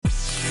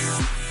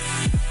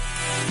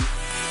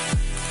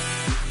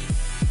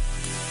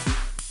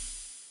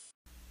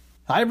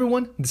Hi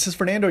everyone, this is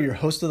Fernando, your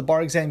host of the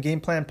Bar Exam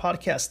Game Plan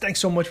Podcast. Thanks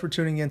so much for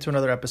tuning in to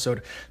another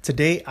episode.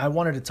 Today, I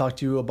wanted to talk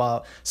to you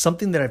about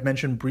something that I've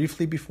mentioned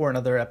briefly before in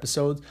other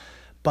episodes,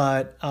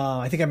 but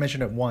I think I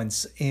mentioned it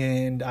once,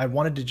 and I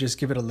wanted to just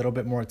give it a little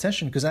bit more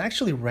attention because I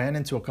actually ran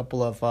into a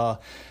couple of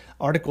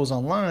articles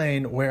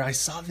online where I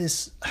saw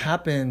this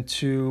happen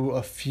to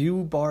a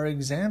few bar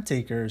exam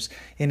takers,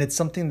 and it's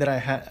something that I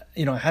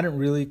hadn't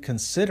really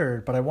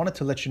considered, but I wanted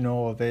to let you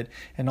know of it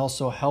and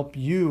also help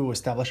you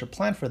establish a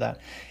plan for that.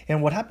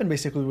 And what happened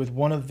basically with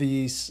one of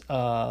these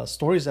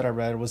stories that I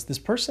read was this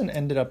person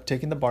ended up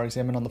taking the bar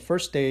exam, and on the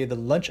first day, the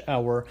lunch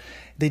hour,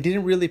 they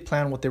didn't really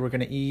plan what they were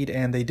going to eat,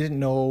 and they didn't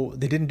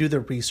do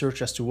their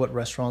research as to what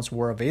restaurants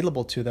were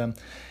available to them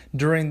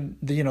during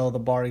the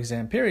bar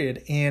exam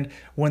period. And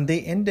when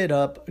they ended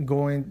up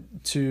going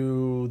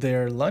to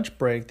their lunch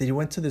break, they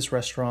went to this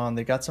restaurant,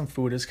 they got some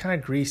food. It was kind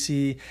of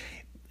greasy,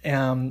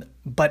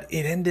 but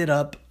it ended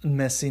up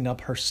messing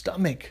up her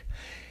stomach.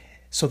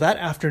 So that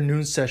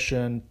afternoon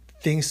session,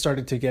 things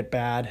started to get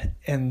bad.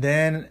 And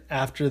then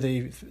after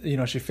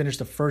she finished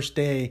the first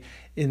day,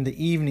 in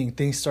the evening,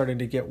 things started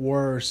to get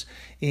worse.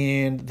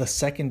 And the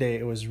second day,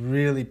 it was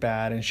really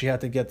bad. And she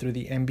had to get through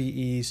the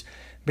MBEs,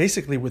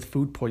 basically with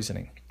food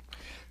poisoning.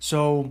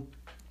 So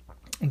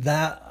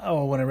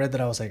when I read that,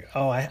 I was like,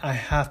 I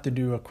have to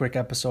do a quick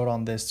episode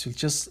on this to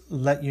just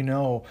let you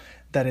know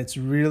that it's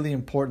really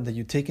important that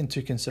you take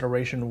into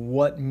consideration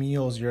what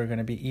meals you're going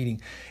to be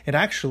eating.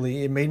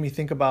 It made me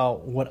think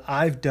about what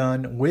I've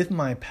done with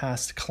my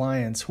past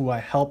clients who I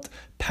helped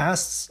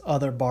pass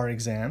other bar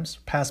exams,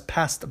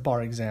 past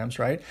bar exams,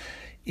 right?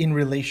 In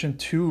relation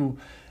to,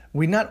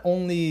 we not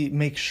only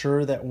make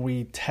sure that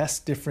we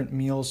test different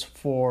meals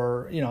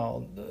for,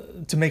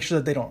 to make sure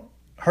that they don't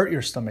hurt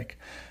your stomach,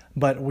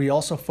 but we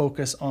also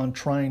focus on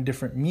trying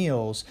different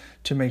meals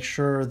to make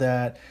sure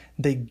that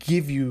they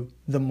give you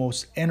the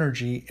most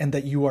energy and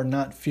that you are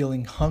not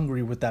feeling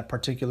hungry with that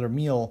particular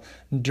meal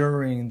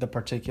during the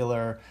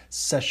particular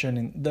session,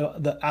 in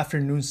the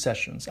afternoon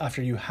sessions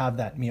after you have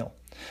that meal,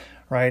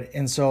 right?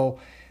 And so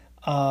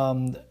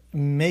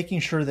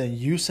making sure that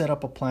you set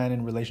up a plan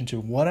in relation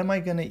to what am I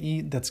going to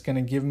eat that's going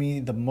to give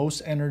me the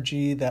most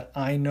energy that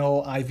I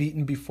know I've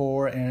eaten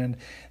before, and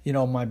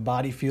my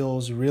body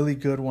feels really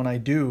good when I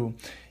do,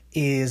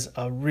 is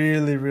a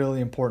really,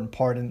 really important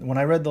part. And when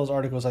I read those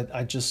articles, I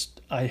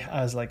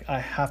was like, I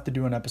have to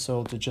do an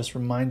episode to just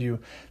remind you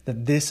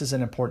that this is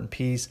an important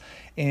piece.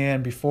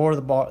 And before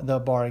the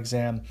bar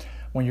exam,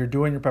 when you're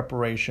doing your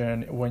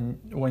preparation,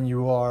 when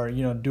you are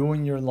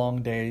doing your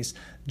long days,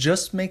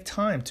 just make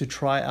time to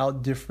try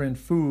out different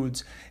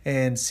foods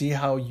and see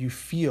how you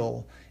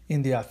feel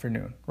in the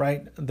afternoon,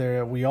 right?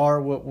 We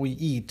are what we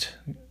eat.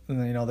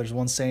 There's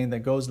one saying that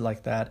goes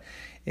like that.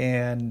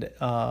 And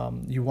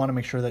you want to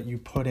make sure that you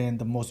put in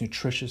the most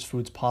nutritious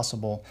foods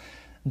possible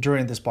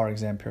during this bar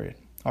exam period.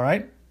 All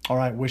right.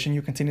 Wishing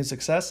you continued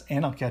success,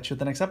 and I'll catch you at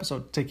the next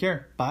episode. Take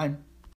care. Bye.